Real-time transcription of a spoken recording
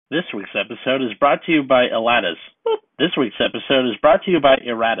This week's episode is brought to you by Eladas. This week's episode is brought to you by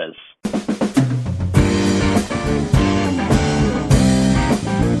Erratas.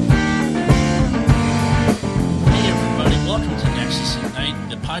 Hey everybody, welcome to Nexus at Night,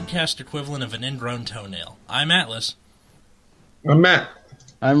 the podcast equivalent of an ingrown toenail. I'm Atlas. I'm Matt.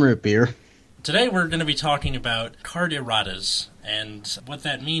 I'm Root Beer. Today we're going to be talking about card erratas, and what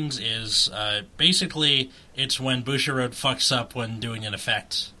that means is, basically, it's when Bushiroad fucks up when doing an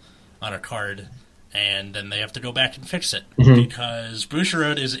effect on a card, and then they have to go back and fix it, because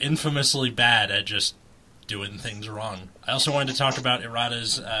Bushiroad is infamously bad at just doing things wrong. I also wanted to talk about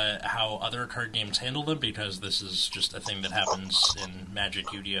erratas, how other card games handle them, because this is just a thing that happens in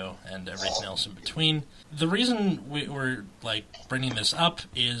Magic, Yu-Gi-Oh, and everything else in between. The reason we're bringing this up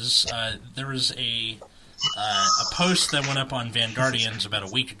is there was a post that went up on Vanguardians about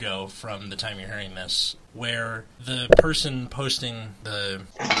a week ago from the time you're hearing this, where the person posting the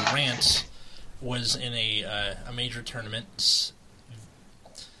rant was in a major tournament.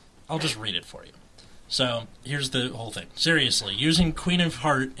 I'll just read it for you. So, here's the whole thing. Seriously, using Queen of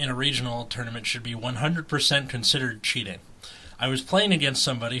Heart in a regional tournament should be 100% considered cheating. I was playing against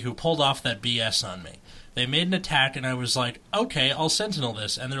somebody who pulled off that BS on me. They made an attack, and I was like, okay, I'll Sentinel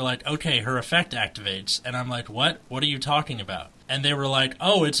this. And they're like, okay, her effect activates. And I'm like, what? What are you talking about? And they were like,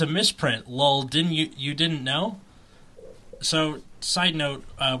 oh, it's a misprint. Lol, you didn't know? So, side note,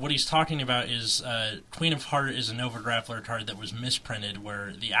 what he's talking about is Queen of Heart is a Nova Grappler card that was misprinted,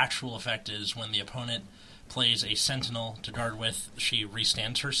 where the actual effect is when the opponent plays a Sentinel to guard with, she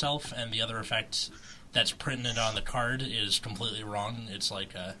restands herself, and the other effect that's printed on the card is completely wrong. It's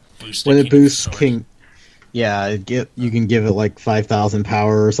like a boost. When it boosts King, yeah, you can give it like 5,000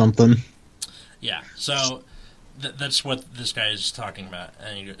 power or something. Yeah, so that's what this guy is talking about,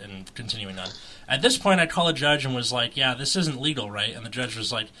 and continuing on. At this point, I call a judge and was like, yeah, this isn't legal, right? And the judge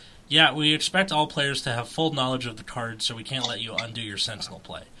was like, yeah, we expect all players to have full knowledge of the card, so we can't let you undo your Sentinel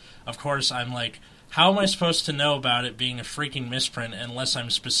play. Of course, I'm like, how am I supposed to know about it being a freaking misprint unless I'm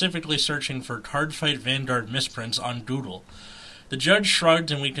specifically searching for Cardfight Vanguard misprints on Google? The judge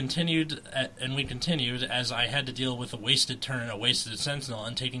shrugged, and we continued, as I had to deal with a wasted turn, a wasted Sentinel,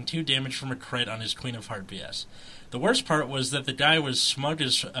 and taking 2 damage from a crit on his Queen of Heart BS. The worst part was that the guy was smug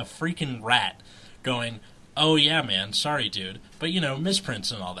as a freaking rat, going, oh yeah man, sorry dude, but misprints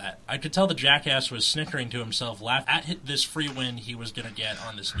and all that. I could tell the jackass was snickering to himself, laugh at this free win he was going to get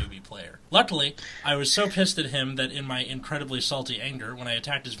on this newbie player. Luckily, I was so pissed at him that in my incredibly salty anger, when I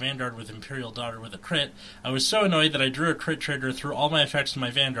attacked his Vanguard with Imperial Daughter with a crit, I was so annoyed that I drew a crit trigger through all my effects to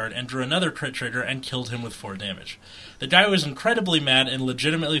my Vanguard and drew another crit trigger and killed him with 4 damage. The guy was incredibly mad and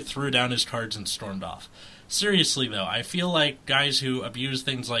legitimately threw down his cards and stormed off. Seriously, though, I feel like guys who abuse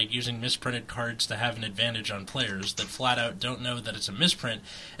things like using misprinted cards to have an advantage on players that flat out don't know that it's a misprint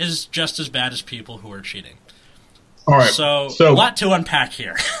is just as bad as people who are cheating. All right. So a lot to unpack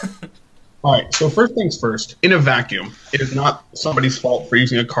here. All right. So first things first, in a vacuum, it is not somebody's fault for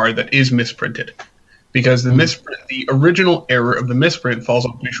using a card that is misprinted, because the misprint, the original error of the misprint, falls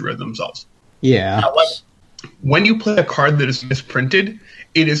on Bushiroad themselves. Yeah. However, when you play a card that is misprinted,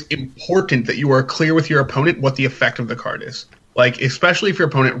 it is important that you are clear with your opponent what the effect of the card is. Like, especially if your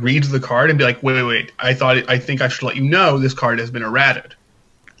opponent reads the card and be like, wait, I think I should let you know this card has been errated.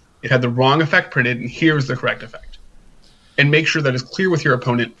 It had the wrong effect printed, and here's the correct effect. And make sure that it's clear with your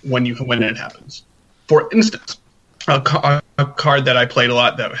opponent when it happens. For instance, a card that I played a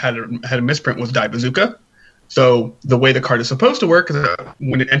lot that had a misprint was Dai Bazooka. So the way the card is supposed to work is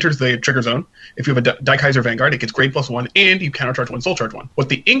when it enters the trigger zone, if you have a Daikaiser Vanguard, it gets grade +1, and you countercharge 1, soul charge 1. What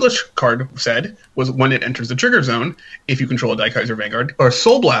the English card said was when it enters the trigger zone, if you control a Daikaiser Vanguard, or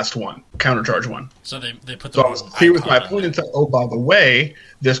Soul Blast 1, countercharge 1. So they put the So I was clear with my opponent that, oh, by the way,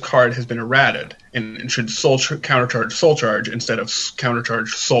 this card has been errated, and should countercharge Soul Charge instead of countercharge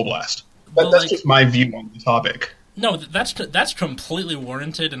Soul Blast. But that's just my view on the topic. No, that's completely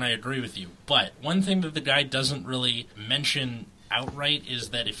warranted, and I agree with you. But one thing that the guy doesn't really mention outright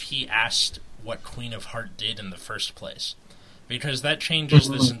is that if he asked what Queen of Heart did in the first place, because that changes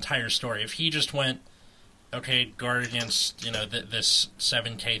this entire story. If he just went, okay, guard against this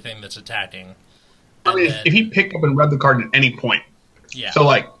 7K thing that's attacking. I mean, if he picked up and read the card at any point. Yeah. So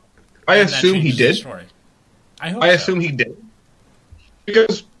I assume he did. I assume he did,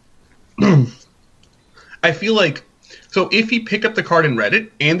 because I feel like, so if he picked up the card and read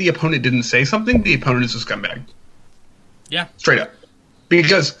it, and the opponent didn't say something, the opponent is a scumbag. Yeah. Straight up.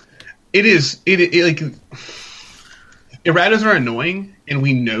 Because erratas are annoying, and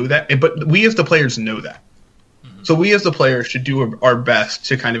we know that, but we as the players know that. Mm-hmm. So we as the players should do our best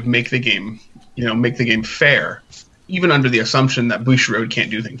to kind of make the game fair, even under the assumption that Bushiroad can't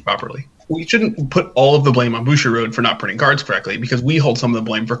do things properly. We shouldn't put all of the blame on Bushiroad for not printing cards correctly, because we hold some of the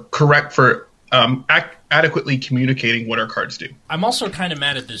blame for adequately communicating what our cards do. I'm also kind of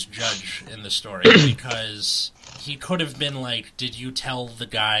mad at this judge in the story because he could have been like, did you tell the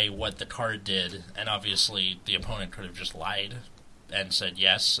guy what the card did? And obviously the opponent could have just lied and said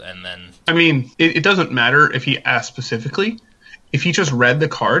yes, and then... I mean, it doesn't matter if he asked specifically. If he just read the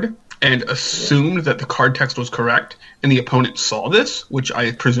card and assumed that the card text was correct, and the opponent saw this, which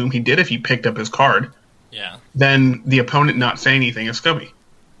I presume he did if he picked up his card, then the opponent not saying anything is scummy.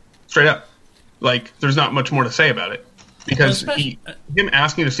 Straight up. Like, there's not much more to say about it. Because him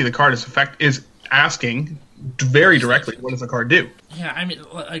asking to see the card is asking very directly, what does the card do? Yeah, I mean,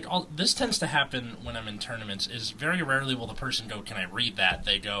 like, this tends to happen when I'm in tournaments, is very rarely will the person go, can I read that?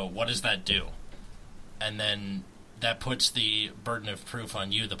 They go, what does that do? And then that puts the burden of proof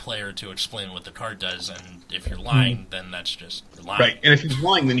on you, the player, to explain what the card does, and if you're lying, then that's just lying. Right, and if he's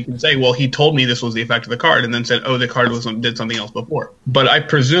lying, then you can say, well, he told me this was the effect of the card, and then said, oh, the card did something else before. But I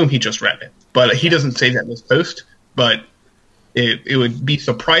presume he just read it. But he doesn't say that in this post, but it would be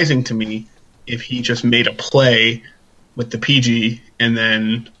surprising to me if he just made a play with the PG and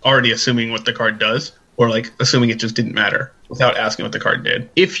then already assuming what the card does, or like assuming it just didn't matter without asking what the card did.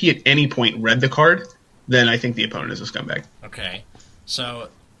 If he at any point read the card, then I think the opponent is a scumbag. Okay, so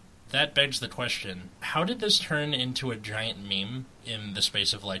that begs the question, how did this turn into a giant meme in the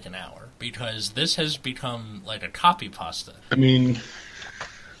space of like an hour? Because this has become like a copy pasta. I mean,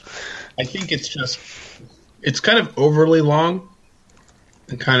 I think it's kind of overly long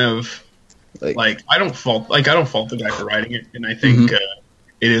and kind of like I don't fault the guy for writing it, and I think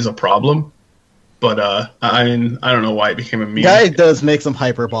it is a problem. But I mean, I don't know why it became a meme. Guy does make some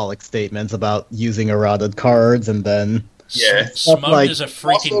hyperbolic statements about using errata cards, and then smug as a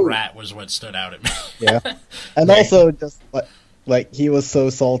freaking rat was what stood out at me. Yeah, and also just like he was so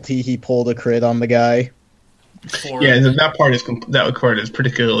salty he pulled a crit on the guy. That card is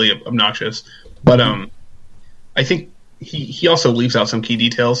particularly obnoxious. But I think he also leaves out some key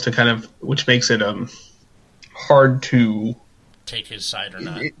details to kind of, which makes it hard to take his side or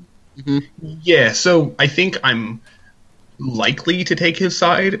not. Yeah, so I think I'm likely to take his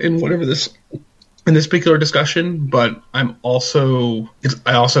side in this particular discussion, but I also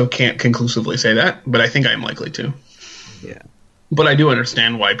can't conclusively say that, but I think I'm likely to. Yeah. But I do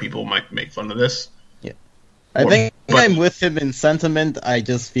understand why people might make fun of this. Yeah. I think I'm with him in sentiment. I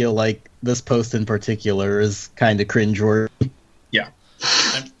just feel like this post in particular is kind of cringeworthy. Yeah.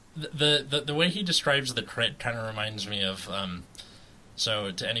 The way he describes the crit kind of reminds me of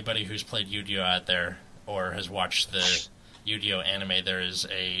so to anybody who's played Yu-Gi-Oh out there or has watched the Yu-Gi-Oh anime, there is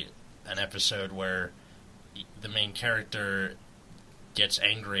an episode where the main character gets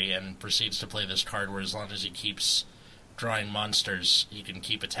angry and proceeds to play this card where as long as he keeps drawing monsters, he can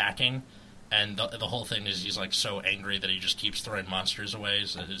keep attacking. And the whole thing is he's like so angry that he just keeps throwing monsters away.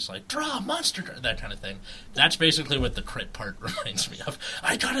 So it's like, draw a monster, that kind of thing. That's basically what the crit part reminds me of.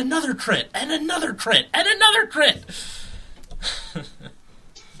 I got another crit, and another crit, and another crit!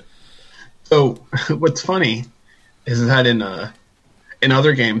 So, what's funny is that in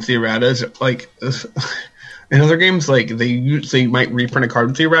other games, the errata is like... In other games, like, they might reprint a card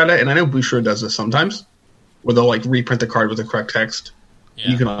with the errata, and I know Bushiroad does this sometimes, where they'll, like, reprint the card with the correct text.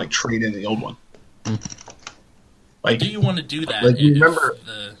 Yeah. You can like trade in the old one. Like, do you want to do that? Like,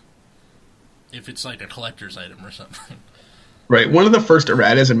 if it's like a collector's item or something? Right. One of the first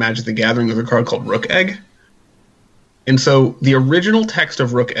erratas in Magic the Gathering was a card called Rook Egg. And so the original text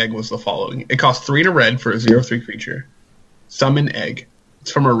of Rook Egg was the following: it costs 3 and a red for a 0/3 creature. Summon Egg.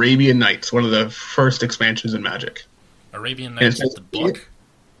 It's from Arabian Nights, one of the first expansions in Magic. Arabian Nights is the book.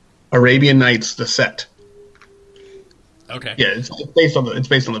 Arabian Nights, the set. Okay. Yeah, it's based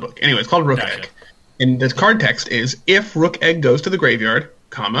on the book. Anyway, it's called Rook Egg. And the card text is, if Rook Egg goes to the graveyard,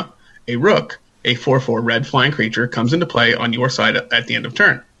 comma, a rook, a 4/4 red flying creature, comes into play on your side at the end of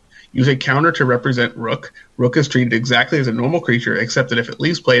turn. Use a counter to represent Rook. Rook is treated exactly as a normal creature, except that if it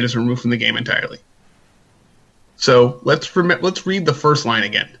leaves play, it is removed from the game entirely. So let's read the first line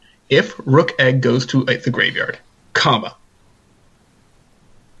again. If Rook Egg goes to the graveyard, comma,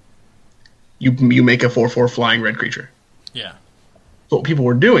 you make a 4/4 flying red creature. Yeah. So what people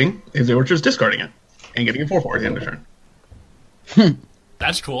were doing is they were just discarding it and getting a 4/4 at the end of turn.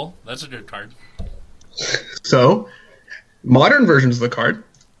 That's cool. That's a good card. So, modern versions of the card.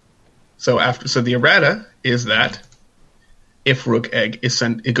 So the errata is that if Rook Egg is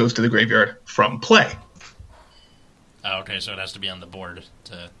sent, it goes to the graveyard from play. Oh, okay, so it has to be on the board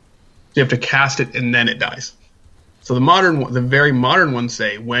to. You have to cast it and then it dies. So the very modern ones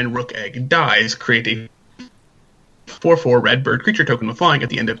say when Rook Egg dies, create a 4/4 red bird creature token with flying at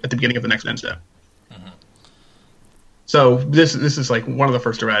the beginning of the next end step. So this is like one of the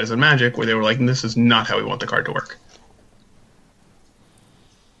first erratas in Magic where they were like, this is not how we want the card to work.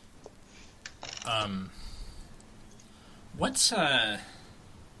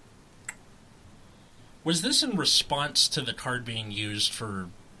 Was this in response to the card being used for,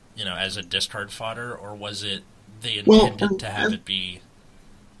 as a discard fodder, or was it they intended to have it be?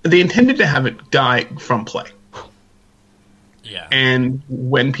 They intended to have it die from play. Yeah. And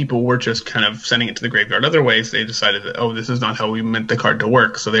when people were just kind of sending it to the graveyard other ways, they decided that, this is not how we meant the card to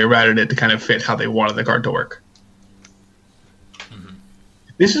work. So they errated it to kind of fit how they wanted the card to work. Mm-hmm.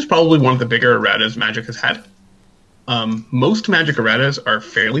 This is probably one of the bigger erratas Magic has had. Most Magic erratas are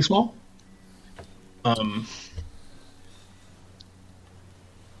fairly small.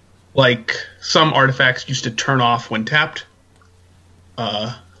 Like some artifacts used to turn off when tapped.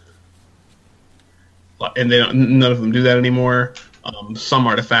 And none of them do that anymore. Some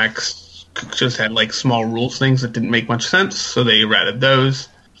artifacts just had like small rules things that didn't make much sense, so they errated those,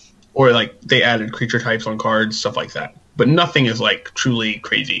 or like they added creature types on cards, stuff like that. But nothing is like truly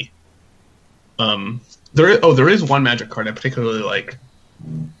crazy. There is one Magic card I particularly like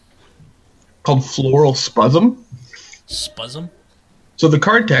called Floral Spuzum. Spuzum. So the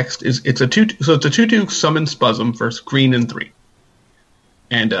card text is it's a 2/2 summon Spuzum for green and 3.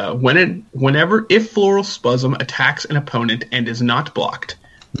 And if Floral Spuzum attacks an opponent and is not blocked,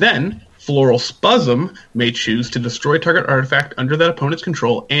 then Floral Spuzum may choose to destroy target artifact under that opponent's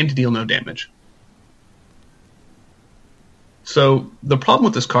control and deal no damage. So the problem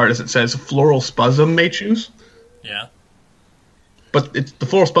with this card is it says Floral Spuzum may choose. Yeah. But the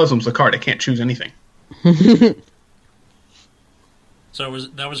Floral Spuzum's the card. It can't choose anything. So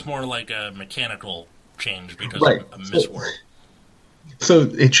that was more like a mechanical change because of a misword. So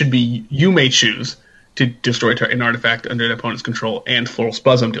it should be you may choose to destroy an artifact under an opponent's control, and Floral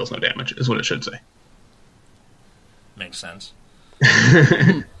Spuzum deals no damage, is what it should say. Makes sense.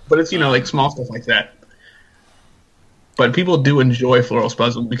 But it's, like small stuff like that. But people do enjoy Floral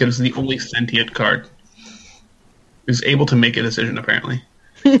Spuzum because it's the only sentient card. Is able to make a decision, apparently.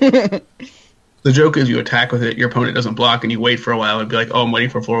 The joke is you attack with it, your opponent doesn't block, and you wait for a while and be like, I'm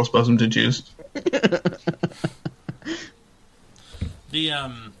waiting for Floral Spuzum to choose.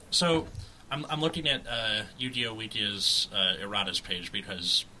 So I'm looking at Yu-Gi-Oh! Wikia's erratas page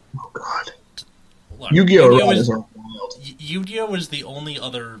because look, Yu-Gi-Oh! Erratas are wild. Yu-Gi-Oh! Was the only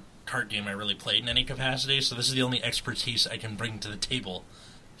other card game I really played in any capacity, so this is the only expertise I can bring to the table.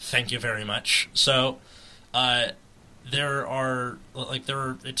 Thank you very much. So it's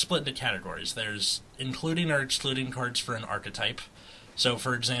split into categories. There's including or excluding cards for an archetype. So,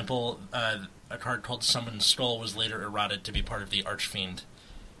 for example, a card called Summon Skull was later errated to be part of the Archfiend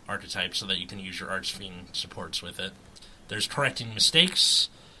archetype so that you can use your Archfiend supports with it. There's correcting mistakes,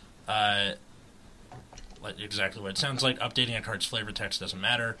 exactly what it sounds like. Updating a card's flavor text doesn't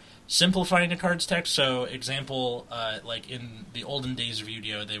matter. Simplifying a card's text, so example, like in the olden days of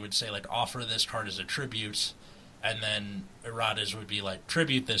Yu-Gi-Oh! They would say, offer this card as a tribute, and then erratas would be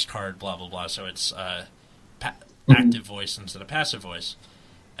tribute this card, blah, blah, blah, so it's active voice instead of passive voice.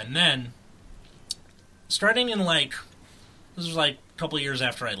 And then, starting in this was a couple years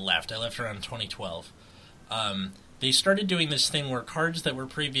after I left around 2012, they started doing this thing where cards that were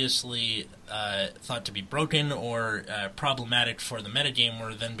previously thought to be broken or problematic for the metagame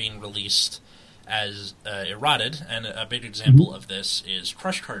were then being released as errated, and a big example of this is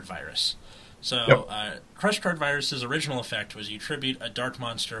Crush Card Virus. So, Crush Card Virus's original effect was you tribute a dark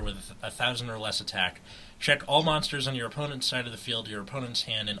monster with 1,000 or less attack, check all monsters on your opponent's side of the field, your opponent's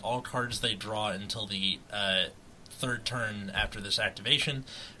hand, and all cards they draw until the third turn after this activation,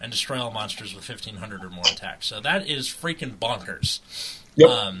 and destroy all monsters with 1,500 or more attack. So that is freaking bonkers.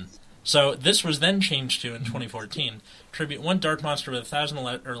 Yep. So this was then changed to, in 2014, tribute one dark monster with 1,000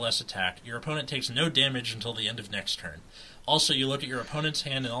 or less attack. Your opponent takes no damage until the end of next turn. Also, you look at your opponent's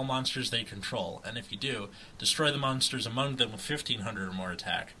hand and all monsters they control, and if you do, destroy the monsters among them with 1,500 or more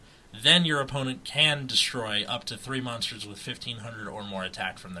attack. Then your opponent can destroy up to 3 monsters with 1,500 or more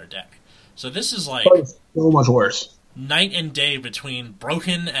attack from their deck. So this is so much worse. Night and day between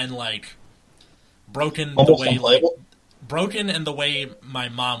broken and broken almost the way broken and the way my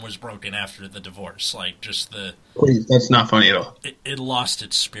mom was broken after the divorce. Please, that's not funny at all. It lost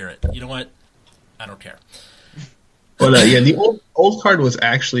its spirit. You know what? I don't care. But the old card was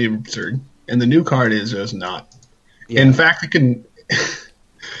actually absurd, and the new card is just not. Yeah. In fact, it can.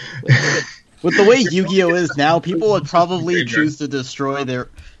 With the way Yu-Gi-Oh! Is now, people would probably choose to destroy their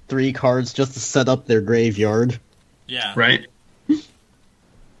 3 cards just to set up their graveyard. Yeah. Right.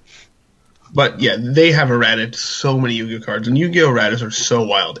 But yeah, they have errated so many Yu-Gi-Oh cards, and Yu-Gi-Oh erratas are so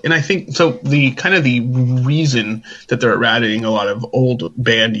wild. And I think so. The reason that they're errating a lot of old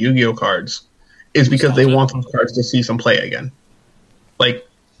banned Yu-Gi-Oh cards is because they want those cards to see some play again. Like,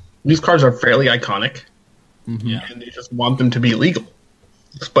 these cards are fairly iconic, and they just want them to be legal.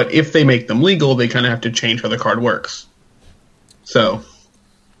 But if they make them legal, they kind of have to change how the card works. So,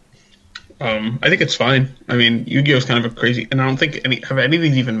 I think it's fine. I mean, Yu-Gi-Oh is kind of a crazy, and I don't think any of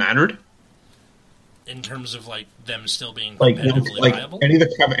these even mattered. In terms of like them still being like competitively viable,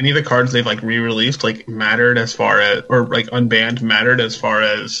 any of the cards they've like re-released like mattered as far as, or like unbanned mattered as far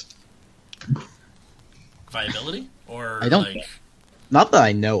as viability, or I don't, not that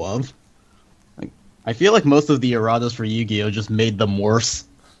I know of. Like, I feel like most of the erratas for Yu-Gi-Oh just made them worse.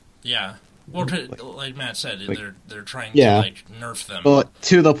 Yeah, well, like Matt said, they're trying to like nerf them, but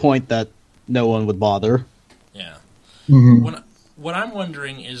to the point that no one would bother. Yeah. Mm-hmm. What I'm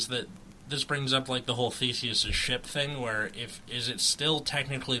wondering is that this brings up like the whole Theseus' ship thing, where is it still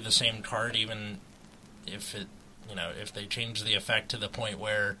technically the same card, even if it, if they change the effect to the point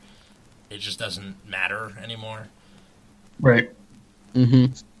where it just doesn't matter anymore? Right.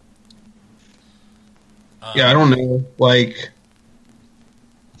 Mm-hmm. Yeah, I don't know. Like,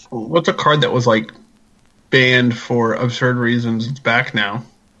 what's a card that was like banned for absurd reasons? It's back now.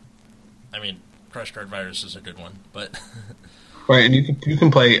 I mean, Crush Guard Virus is a good one, but right, and you can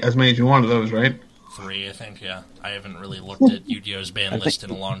play as many as you want of those, right? 3, I think. Yeah, I haven't really looked at Yu-Gi-Oh's ban list in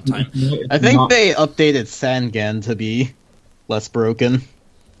a long time. I think they updated Sangan to be less broken.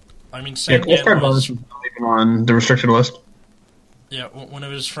 I mean, Sangan was not even on the restricted list. Yeah, when it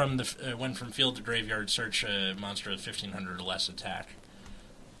was from went from field to graveyard, search a monster with 1,500 or less attack.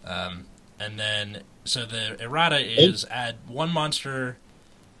 And then, so the errata is add one monster,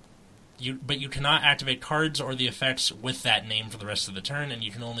 but you cannot activate cards or the effects with that name for the rest of the turn, and you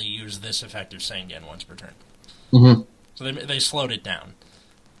can only use this effective Sangan once per turn. Mm-hmm. So they slowed it down.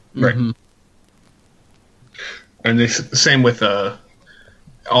 Right. Mm-hmm. And the same with most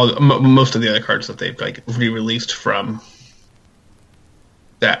of the other cards that they've like re-released from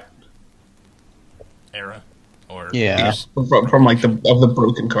that era, or from like the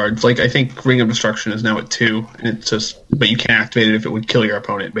broken cards. Like I think Ring of Destruction is now at 2, and it's just, but you can't activate it if it would kill your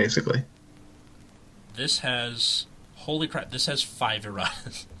opponent, basically. This has, holy crap! This has 5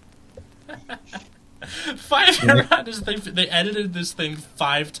 erratas. 5 erratas. They edited this thing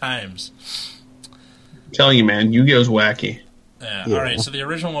 5 times. I'm telling you, man, Yu-Gi-Oh's wacky. Yeah. Alright, so the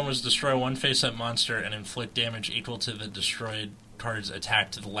original one was destroy one face-up monster and inflict damage equal to the destroyed card's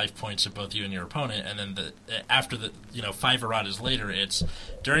attack to the life points of both you and your opponent, and then after 5 erratas later, it's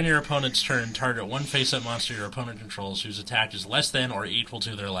during your opponent's turn, target one face-up monster your opponent controls whose attack is less than or equal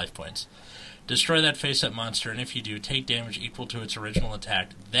to their life points. Destroy that face-up monster, and if you do, take damage equal to its original attack,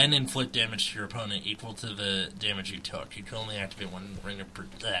 then inflict damage to your opponent equal to the damage you took. You can only activate one ring of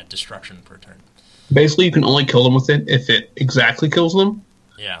destruction per turn. Basically, you can only kill them with it if it exactly kills them.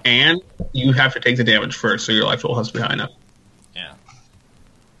 Yeah. And you have to take the damage first, so your life total has to be high enough. Yeah.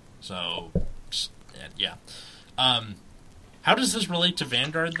 So, yeah. How does this relate to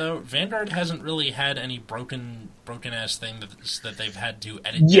Vanguard, though? Vanguard hasn't really had any broken-ass thing that they've had to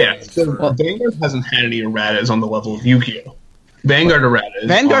edit. Yeah, so Vanguard hasn't had any erratas on the level of Yu-Gi-Oh! Vanguard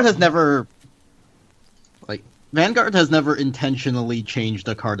has never intentionally changed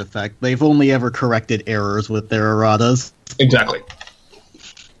a card effect. They've only ever corrected errors with their erratas. Exactly.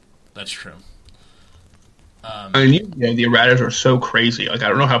 That's true. I mean, the erratas are so crazy. Like, I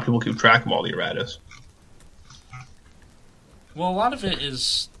don't know how people keep track of all the erratas. Well, a lot of it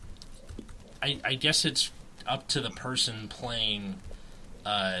is, I guess it's up to the person playing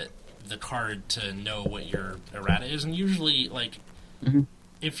the card to know what your errata is, and usually, like,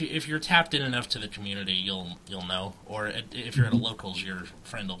 if you're tapped in enough to the community, you'll know. Or if you're at a locals, your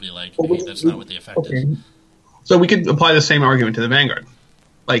friend will be like, "Hey, that's not what the effect is." So we could apply the same argument to the Vanguard.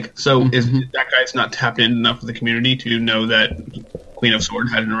 Like, so is that guy's not tapped in enough with the community to know that Queen of Sword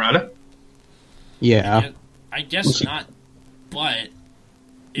had an errata? Yeah, I guess not. But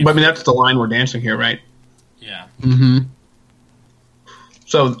I mean, that's the line we're dancing here, right? Yeah. Mm-hmm.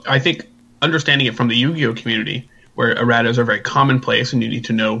 So I think understanding it from the Yu-Gi-Oh community, where erratas are very commonplace and you need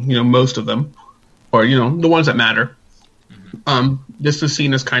to know, most of them, or, the ones that matter. This is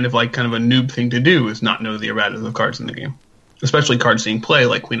seen as kind of a noob thing to do, is not know the erratas of cards in the game. Especially cards seeing play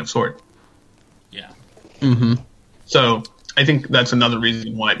like Queen of Sword. Yeah. Mm-hmm. So I think that's another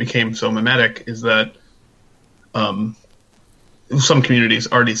reason why it became so mimetic, is that some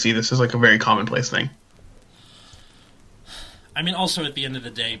communities already see this as like a very commonplace thing. I mean, also at the end of the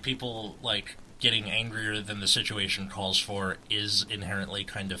day, people getting angrier than the situation calls for is inherently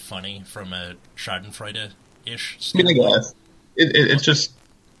kind of funny from a Schadenfreude-ish standpoint. I guess. It's just...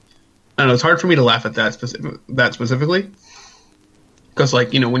 I don't know, it's hard for me to laugh at that specifically. Because,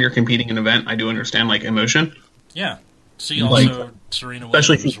 like, when you're competing in an event, I do understand, like, emotion. Yeah. See, also, Serena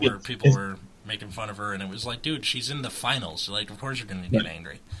Williams, where people were making fun of her, and it was like, dude, she's in the finals. Like, of course you're going to get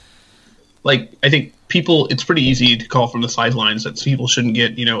angry. Like, I think it's pretty easy to call from the sidelines that people shouldn't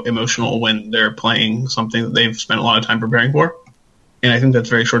get, emotional when they're playing something that they've spent a lot of time preparing for. And I think that's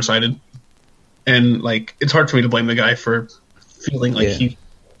very short-sighted. And, like, it's hard for me to blame the guy for feeling like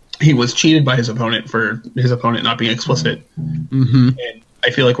he was cheated by his opponent for his opponent not being explicit. Mm-hmm. And I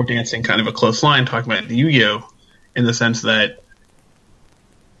feel like we're dancing kind of a close line talking about the Yu-Gi-Oh! In the sense that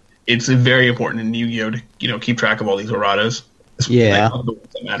it's very important in Yu-Gi-Oh! To, keep track of all these erratas. Yeah. Like, the ones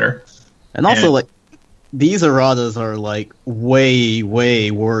that matter. And also, like, these erratas are, like, way,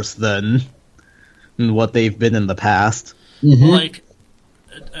 way worse than what they've been in the past. Mm-hmm. Like,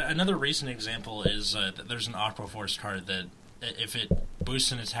 another recent example is that there's an Aqua Force card that, if it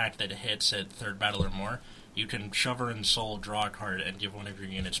boosts an attack that hits at third battle or more, you can shove her in Soul, draw a card, and give one of your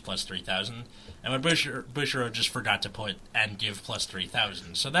units plus 3,000. And when Bushiroad just forgot to put and give plus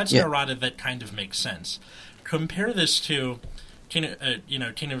 3,000. So that's an errata that kind of makes sense. Compare this to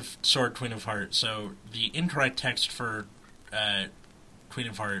King of Sword, Queen of Heart. So the incorrect text for Queen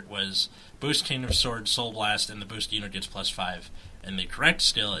of Heart was boost King of Sword, Soul Blast, and the boost unit gets plus 5. And the correct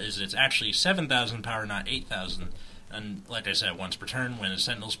skill is it's actually 7,000 power, not 8,000. And like I said, once per turn, when a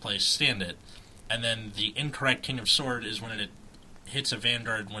Sentinel's placed, stand it. And then the incorrect King of Sword is when it hits a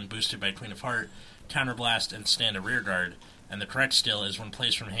Vanguard when boosted by Queen of Heart, Counterblast, and stand a Rearguard. And the correct skill is when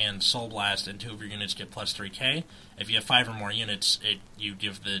placed from hand, Soul Blast, and 2 of your units get plus 3k. If you have 5 or more units, you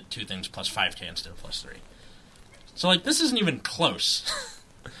give the 2 things plus 5k instead of plus 3. So, like, this isn't even close.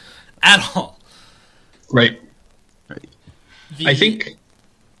 At all. Right. I think...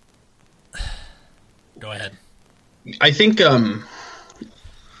 Go ahead. I think, how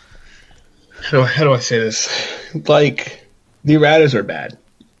do I say this? Like, the erratas are bad.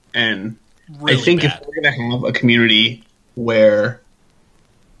 And really I think if we're going to have a community where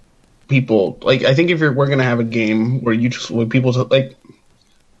people, like, I think if we're going to have a game where people, like,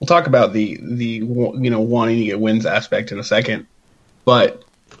 we'll talk about the wanting to get wins aspect in a second, but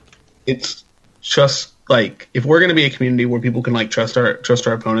it's just, like, if we're going to be a community where people can, like, trust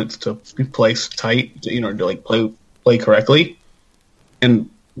our opponents to play tight, to like, play correctly, and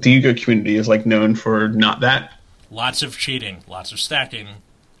the Yu-Gi-Oh! Community is, like, known for not that. Lots of cheating, lots of stacking,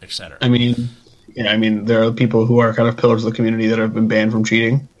 etc. I mean, there are people who are kind of pillars of the community that have been banned from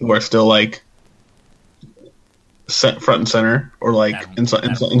cheating, who are still, like, front and center, or, like, in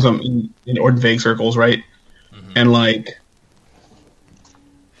vague circles, right? Mm-hmm. And, like,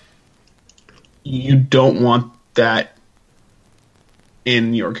 you don't want that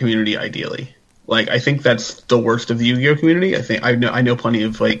in your community, ideally. Like, I think that's the worst of the Yu-Gi-Oh! Community. I know plenty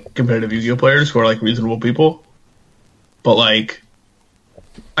of, like, competitive Yu-Gi-Oh! Players who are, like, reasonable people. But, like,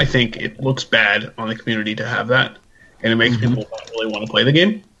 I think it looks bad on the community to have that. And it makes people not really want to play the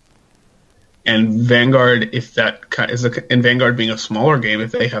game. And Vanguard, and Vanguard being a smaller game,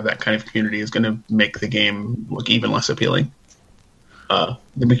 if they have that kind of community, is going to make the game look even less appealing. The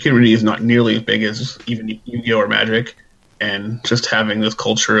community is not nearly as big as even Yu-Gi-Oh! Or Magic. And just having this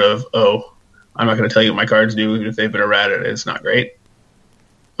culture of, I'm not going to tell you what my cards do, even if they've been errata, it's not great.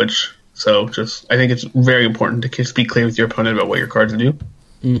 I think it's very important to speak clear with your opponent about what your cards do,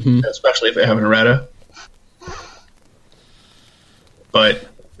 especially if they have an errata. But,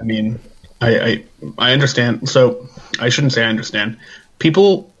 I mean, I understand. So, I shouldn't say I understand.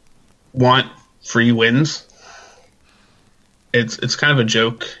 People want free wins. It's kind of a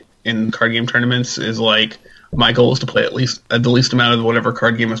joke in card game tournaments, is like, my goal is to play the least amount of whatever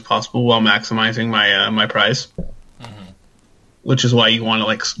card game as possible while maximizing my prize. Mm-hmm. Which is why you want to,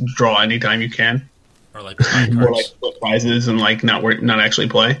 like, draw anytime you can, or like split prizes and, like, not actually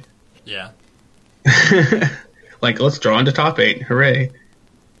play. Yeah. Like, let's draw into top 8, hooray!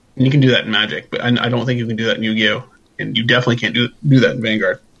 And you can do that in Magic, but I don't think you can do that in Yu-Gi-Oh! And you definitely can't do that in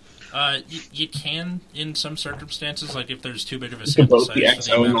Vanguard. You can in some circumstances, like if there's too big of a sample size. The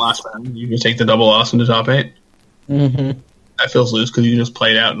XO in the last round, you can take the double loss into top 8. Mm-hmm. That feels loose because you just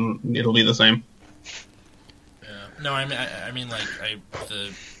play it out and it'll be the same. Yeah. No, I mean, like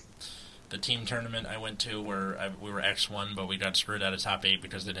the team tournament I went to where we were X1, but we got screwed out of top 8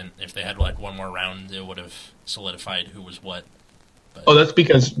 because they didn't. If they had, like, one more round, it would have solidified who was what. But, that's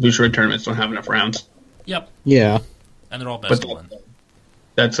because Bushiroad tournaments don't have enough rounds. Yep. Yeah. And they're all best of one.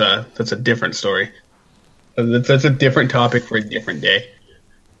 That's a different story. That's a different topic for a different day.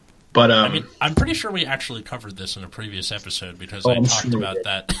 But I mean, I'm pretty sure we actually covered this in a previous episode because I I'm talked sure about we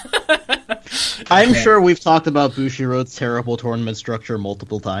that. I'm sure we've talked about Bushiroad's terrible tournament structure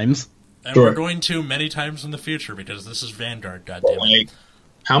multiple times. And Sure. we're going to many times in the future because this is Vanguard, goddammit. like,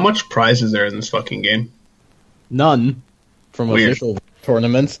 how much prize is there in this fucking game? None from Weird. official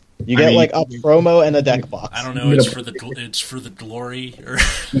tournaments. You I get mean- like a promo and a deck box. I don't know. It's for the glory, or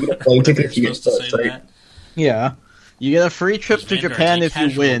Play whatever ticket if you you're get supposed to say first, to right? that. Yeah, you get a free trip to Vanguard's Japan a if you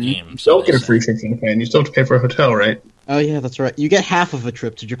casual win. game, You so don't get they a free trip to Japan. You still have to pay for a hotel, right? Oh yeah, that's right. You get half of a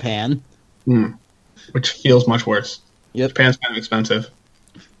trip to Japan. Which feels much worse. Yep. Japan's kind of expensive.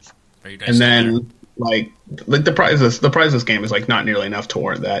 Are you guys And still there? then like the prize of this game is like not nearly enough to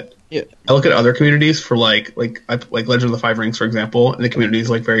warrant that. Yeah. I look at other communities for like Legend of the Five Rings, for example, and the community is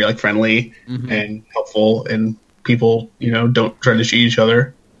like very like friendly and helpful, and people don't try to cheat each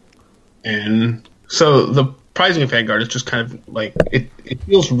other. And so the prizing of Vanguard is just kind of like it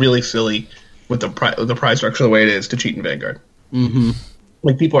feels really silly with the prize structure the way it is to cheat in Vanguard. Mm-hmm.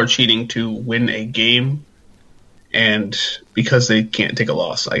 Like people are cheating to win a game, and because they can't take a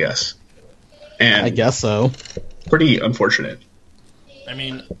loss, I guess. And I guess so. pretty unfortunate. I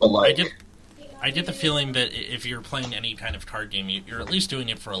mean, But like, I get the feeling that if you're playing any kind of card game, you're at least doing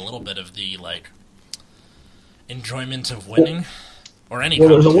it for a little bit of the like enjoyment of winning, or any there's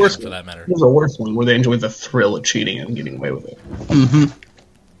a competition worse for that matter. there's a worse one where they enjoy the thrill of cheating and getting away with it.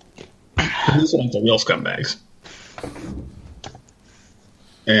 These are like the real scumbags.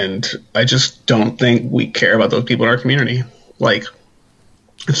 And I just don't think we care about those people in our community. Like,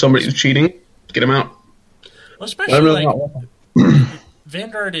 if somebody's cheating, get them out. Well, Let them especially know like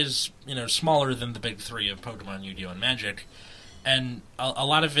Vanguard is smaller than the big three of Pokemon, Yu-Gi-Oh, and Magic, and a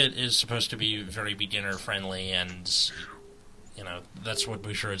lot of it is supposed to be very beginner friendly, and that's what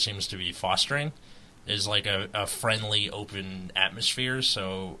Bushiroad seems to be fostering, is like a friendly, open atmosphere.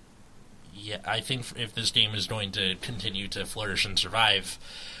 So yeah, I think if this game is going to continue to flourish and survive,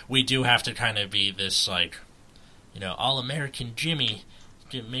 we do have to kind of be this like all-American Jimmy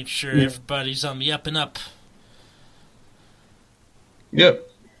to make sure everybody's on the up and up. Yep.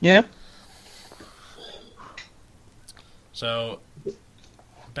 Yeah. So,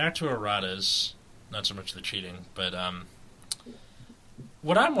 back to erratas, not so much the cheating, but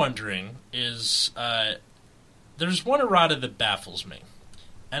what I'm wondering is there's one errata that baffles me,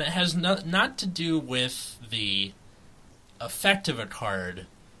 and it has not to do with the effect of a card,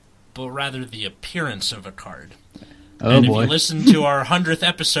 but rather the appearance of a card. Oh And boy. if you listen to our 100th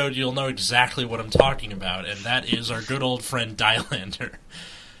episode, you'll know exactly what I'm talking about, and that is our good old friend Dilander.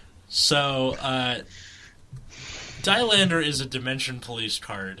 So, Dilander is a Dimension Police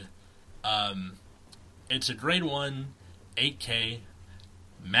card. It's a grade 1, 8K.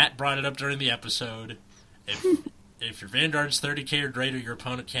 Matt brought it up during the episode. If your Vanguard's 30K or greater, your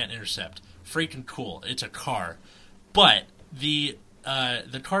opponent can't intercept. Freaking cool. It's a car. But the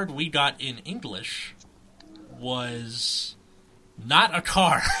card we got in English was not a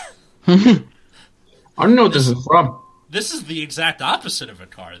car. I don't know what this is from. This is the exact opposite of a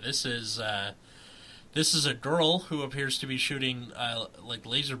car. This is a girl who appears to be shooting like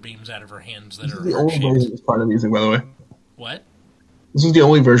laser beams out of her hands that This are is the only version of heart-shaped. this card I'm using, by the way. What? This is the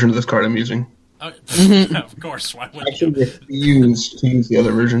only version of this card I'm using. Oh, of course. Why I wouldn't actually you? refuse to use the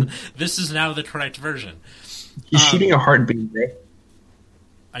other version. This is now the correct version. She's shooting a heart beam, right?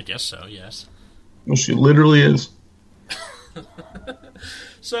 I guess so. Yes. Well, she literally is.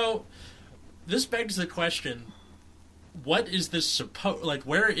 So, this begs the question: what is this supposed? Like,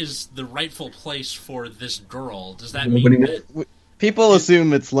 where is the rightful place for this girl? Does that mean Nobody that? People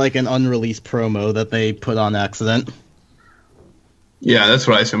assume it's like an unreleased promo that they put on accident. Yeah, that's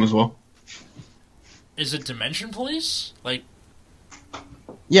what I assume as well. Is it Dimension Police? Like,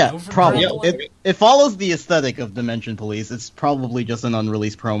 Yeah, Over probably. Trouble? It follows the aesthetic of Dimension Police. It's probably just an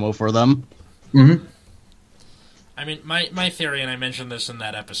unreleased promo for them. Mm-hmm. I mean, my theory, and I mentioned this in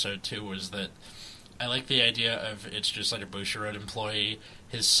that episode too, was that I like the idea of it's just like a Bushiroad employee.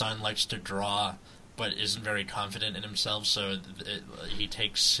 His son likes to draw, but isn't very confident in himself, so he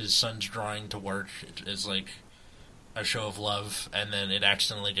takes his son's drawing to work as like a show of love, and then it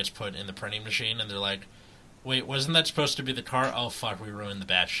accidentally gets put in the printing machine, and they're like, wait, wasn't that supposed to be the car? Oh fuck, we ruined the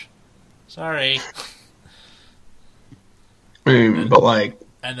batch. Sorry. I mean, but like,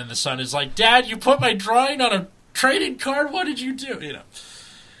 And then the son is like, Dad, you put my drawing on a trading card? What did you do?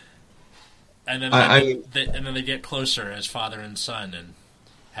 And then and then they get closer as father and son and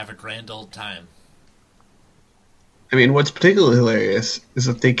have a grand old time. I mean, what's particularly hilarious is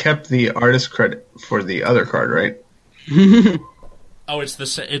that they kept the artist credit for the other card, right? Oh, it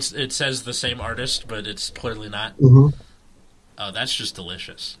says the same artist, but it's clearly not. Mm-hmm. Oh, that's just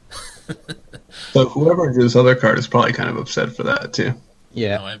delicious. So whoever drew this other card is probably kind of upset for that too.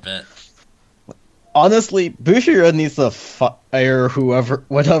 Yeah. Oh, I bet. Honestly, Bushiroad needs to fire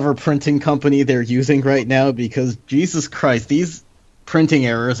whatever printing company they're using right now, because Jesus Christ, these printing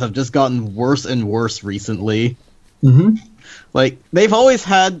errors have just gotten worse and worse recently. Mm-hmm. Like, they've always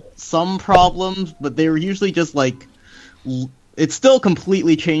had some problems, but they were usually just like... It still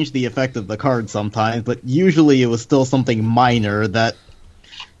completely changed the effect of the card sometimes, but usually it was still something minor that,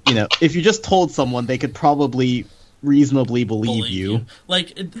 you know, if you just told someone, they could probably reasonably believe you.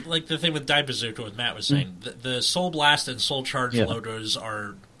 Like the thing with Dai Bazooka, what Matt was saying, the Soul Blast and Soul Charge logos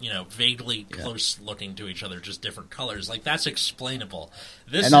are, you know, vaguely close looking to each other, just different colors. Like, that's explainable.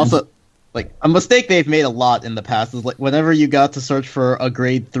 Also, like, a mistake they've made a lot in the past is, like, whenever you got to search for a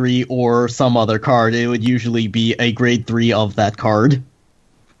grade 3 or some other card, it would usually be a grade 3 of that card.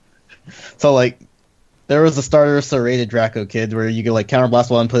 So, like, there was a starter serrated Draco Kid where you could, like, counterblast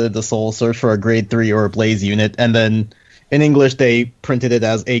one, put it into Soul, search for a grade 3 or a Blaze unit, and then in English they printed it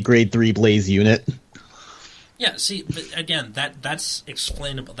as a grade 3 Blaze unit. Yeah, see, but again, that's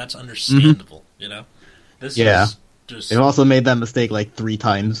explainable, that's understandable, you know? This is just... They've also made that mistake, like, 3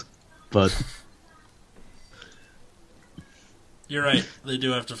 times. But you're right. They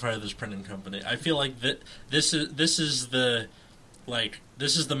do have to fire this printing company. I feel like this is the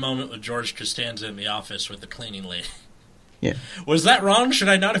moment with George Costanza in the office with the cleaning lady. Yeah. Was that wrong? Should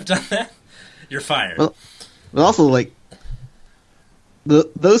I not have done that? You're fired. Well, but also, like,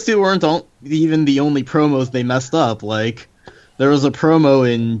 those two weren't even the only promos they messed up. Like, there was a promo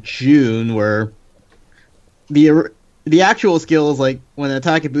in June where the actual skill is, like, when an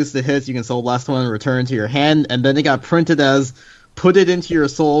attack and boosted hits, you can Soul Blast one and return to your hand, and then it got printed as, put it into your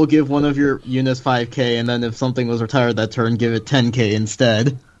soul, give one of your units 5k, and then if something was retired that turn, give it 10k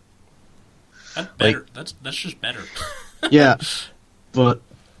instead. That's better. Like, that's just better. Yeah, but,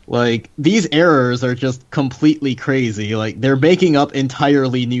 like, these errors are just completely crazy. Like, they're making up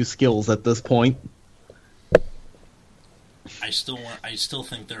entirely new skills at this point. I still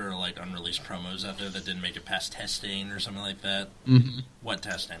think there are, like, unreleased promos out there that didn't make it past testing or something like that. Mm-hmm. What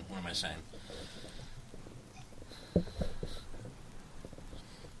testing? What am I saying?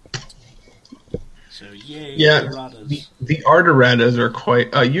 So, yay, erratas. The art erratas are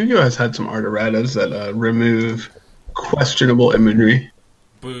quite... Yu-Gi-Oh! Has had some art erratas that remove questionable imagery.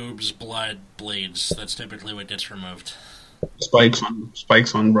 Boobs, blood, blades. That's typically what gets removed. Spikes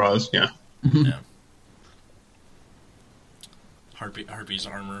on bras, yeah. Mm-hmm. Yeah. Harpy's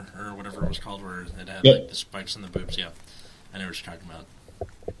armor, or whatever it was called, where it had like the spikes in the boobs. Yeah, I know what you're talking about.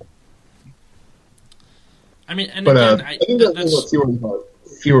 I mean, and but again, I think that's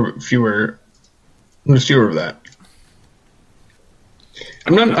fewer of that.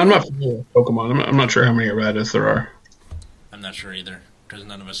 I'm not familiar with Pokemon. I'm not sure how many erratas there are. I'm not sure either, because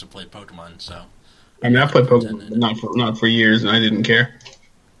none of us have played Pokemon. So I mean, I played Pokemon, but not for years, and I didn't care.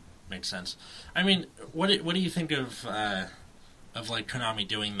 Makes sense. I mean, what do you think of like Konami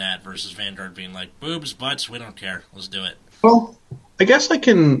doing that versus Vanguard being like, boobs, butts, we don't care, let's do it? Well, I guess I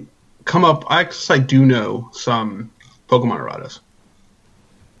can come up. I do know some Pokemon erratas.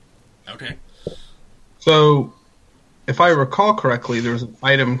 Okay. So, if I recall correctly, there was an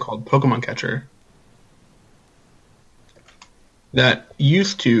item called Pokemon Catcher that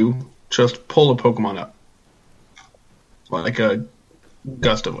used to just pull a Pokemon up, like a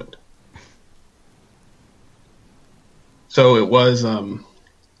gust of wind. So it was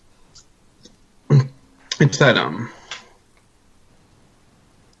it's that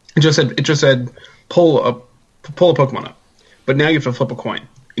it just said pull a Pokemon up, but now you have to flip a coin, and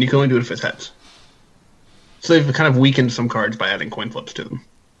you can only do it if it's heads. So they've kind of weakened some cards by adding coin flips to them.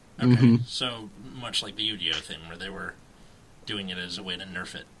 Okay, Mm-hmm. so much like the Yu-Gi-Oh thing, where they were doing it as a way to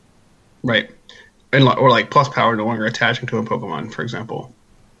nerf it. Right, and or like plus power no longer attaching to a Pokemon, for example.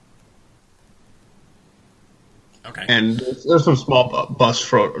 Okay. And there's some small busts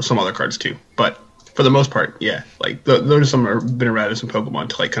for some other cards too, but for the most part, yeah, like there's some been erratas in Pokemon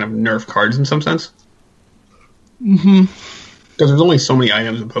to like kind of nerf cards in some sense. Mm-hmm. Because there's only so many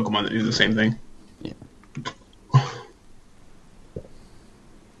items in Pokemon that do the same thing. Yeah.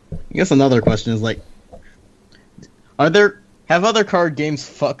 I guess another question is, like, have other card games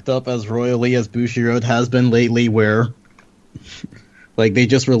fucked up as royally as Bushiroad has been lately, where like they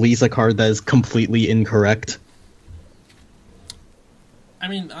just release a card that is completely incorrect? I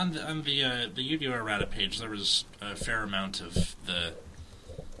mean, on the Yu-Gi-Oh! Errata page, there was a fair amount of the...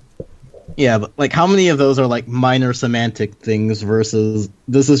 Yeah, but, like, how many of those are, like, minor semantic things versus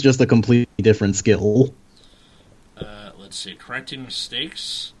this is just a completely different skill? Let's see. Correcting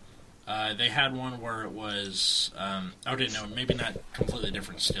mistakes, They had one where it was... okay, no, maybe not completely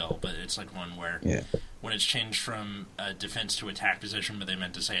different still, but it's like one where when it's changed from defense to attack position, but they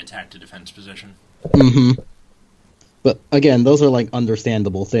meant to say attack to defense position. Mm-hmm. But, again, those are, like,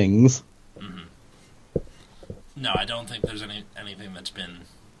 understandable things. Mm-hmm. No, I don't think there's anything that's been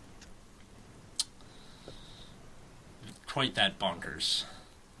quite that bonkers.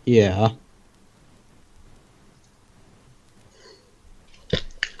 Yeah.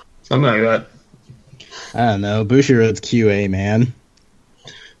 Something like that. I don't know. Bushiroad's QA, man.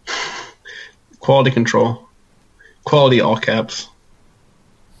 Quality control. Quality all caps.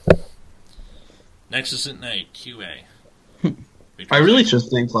 Nexus at Night, QA. I really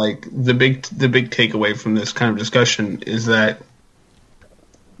just think like the big takeaway from this kind of discussion is that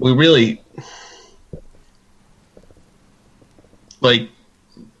we really like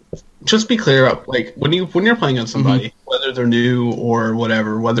just be clear up like when you're playing on somebody, whether they're new or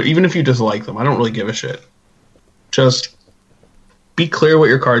whatever, whether even if you just like them, I don't really give a shit. Just be clear what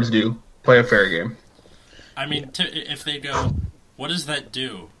your cards do. Play a fair game. I mean, if they go, what does that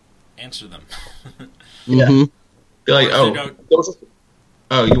do? Answer them. Yeah. Be like, you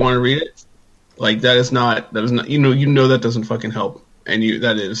want to read it? Like that is not you know that doesn't fucking help, and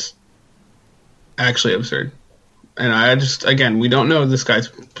that is actually absurd. And I just again, we don't know this guy's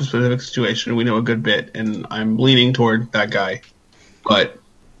specific situation. We know a good bit, and I'm leaning toward that guy. But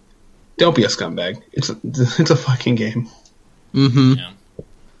don't be a scumbag. It's a fucking game. Mm-hmm. Yeah.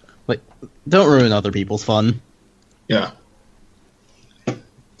 Like, don't ruin other people's fun. Yeah.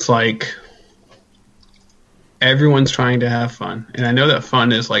 It's like everyone's trying to have fun, and I know that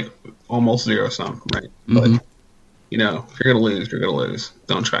fun is like almost zero sum, right? Mm-hmm. But you know, if you're gonna lose, you're gonna lose.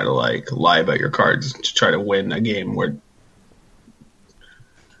 Don't try to like lie about your cards to try to win a game where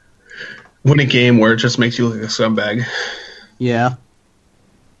it just makes you look like a scumbag. Yeah.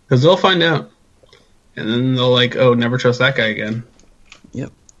 Because they'll find out, and then they'll like, oh, never trust that guy again.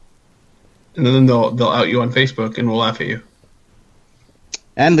 Yep. And then they'll out you on Facebook and we'll laugh at you.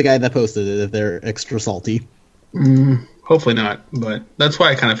 And the guy that posted it if they're extra salty. Hopefully not, but that's why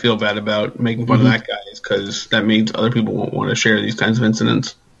I kind of feel bad about making fun of that guy, is because that means other people won't want to share these kinds of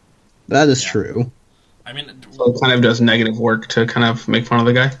incidents. That is true. I mean, So it kind of does negative work to kind of make fun of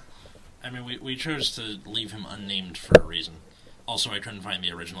the guy. I mean, we chose to leave him unnamed for a reason. Also, I couldn't find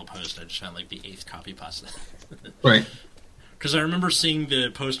the original post. I just found like the 8th copy pasta. Right. Because I remember seeing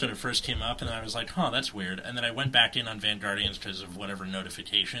the post when it first came up, and I was like, huh, that's weird. And then I went back in on Vanguardians because of whatever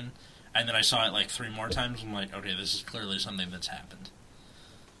notification, and then I saw it like 3 more times. I'm like, okay, this is clearly something that's happened.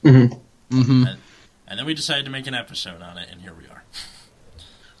 Mm-hmm. Mm-hmm. And then we decided to make an episode on it, and here we are.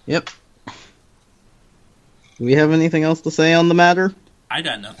 Yep. Do we have anything else to say on the matter? I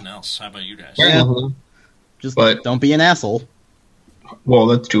got nothing else. How about you guys? Yeah. Mhm. Just But- don't be an asshole. Well,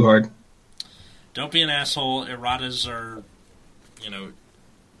 that's too hard. Don't be an asshole. Erratas are,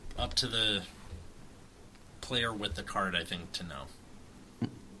 up to the player with the card, I think, to know.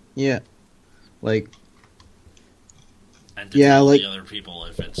 Yeah. Like, And to Yeah, tell like- the other people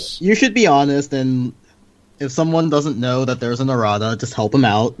if it's... you should be honest, and if someone doesn't know that there's an errata, just help them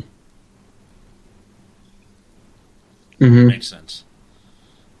out. Mm-hmm. Makes sense.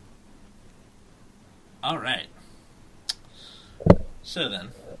 All right. So then,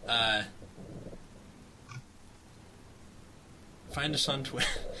 find us on Twitter.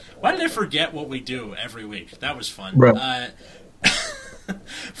 Why did I forget what we do every week? That was fun. Right.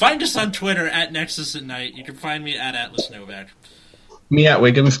 Find us on Twitter at Nexus at Night. You can find me at Atlas Novak. Me at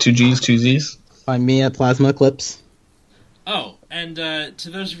Wiggums, 2 G's, 2 Z's. Find me at Plasma Eclipse. Oh, and to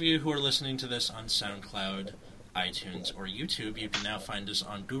those of you who are listening to this on SoundCloud, iTunes, or YouTube, you can now find us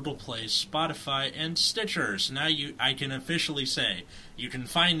on Google Play, Spotify, and Stitcher. So now I can officially say you can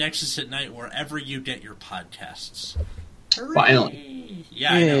find Nexus at Night wherever you get your podcasts. Hooray! Finally.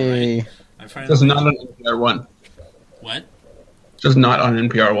 Yeah, I know, Yay. right? I finally... Just not on NPR 1. What? Just not on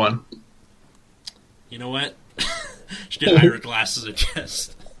NPR 1. You know what? Should get Ira Glass as a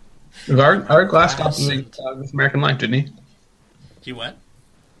guest. Our Glass stopped doing This American Life, didn't he? He what?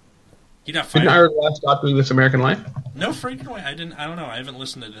 He got fired? Didn't Ira Glass stop doing This American Life? No freaking way. I don't know. I haven't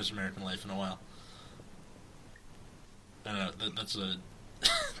listened to This American Life in a while. I don't know. That's a...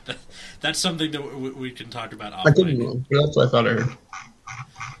 that's something that we can talk about I offline. didn't know, but that's what I thought I heard.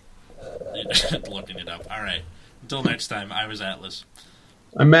 Looking it up. All right. Until next time, I was Atlas.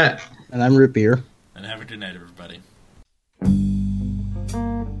 I'm Matt. And I'm Root Beer. And have a good night, everybody.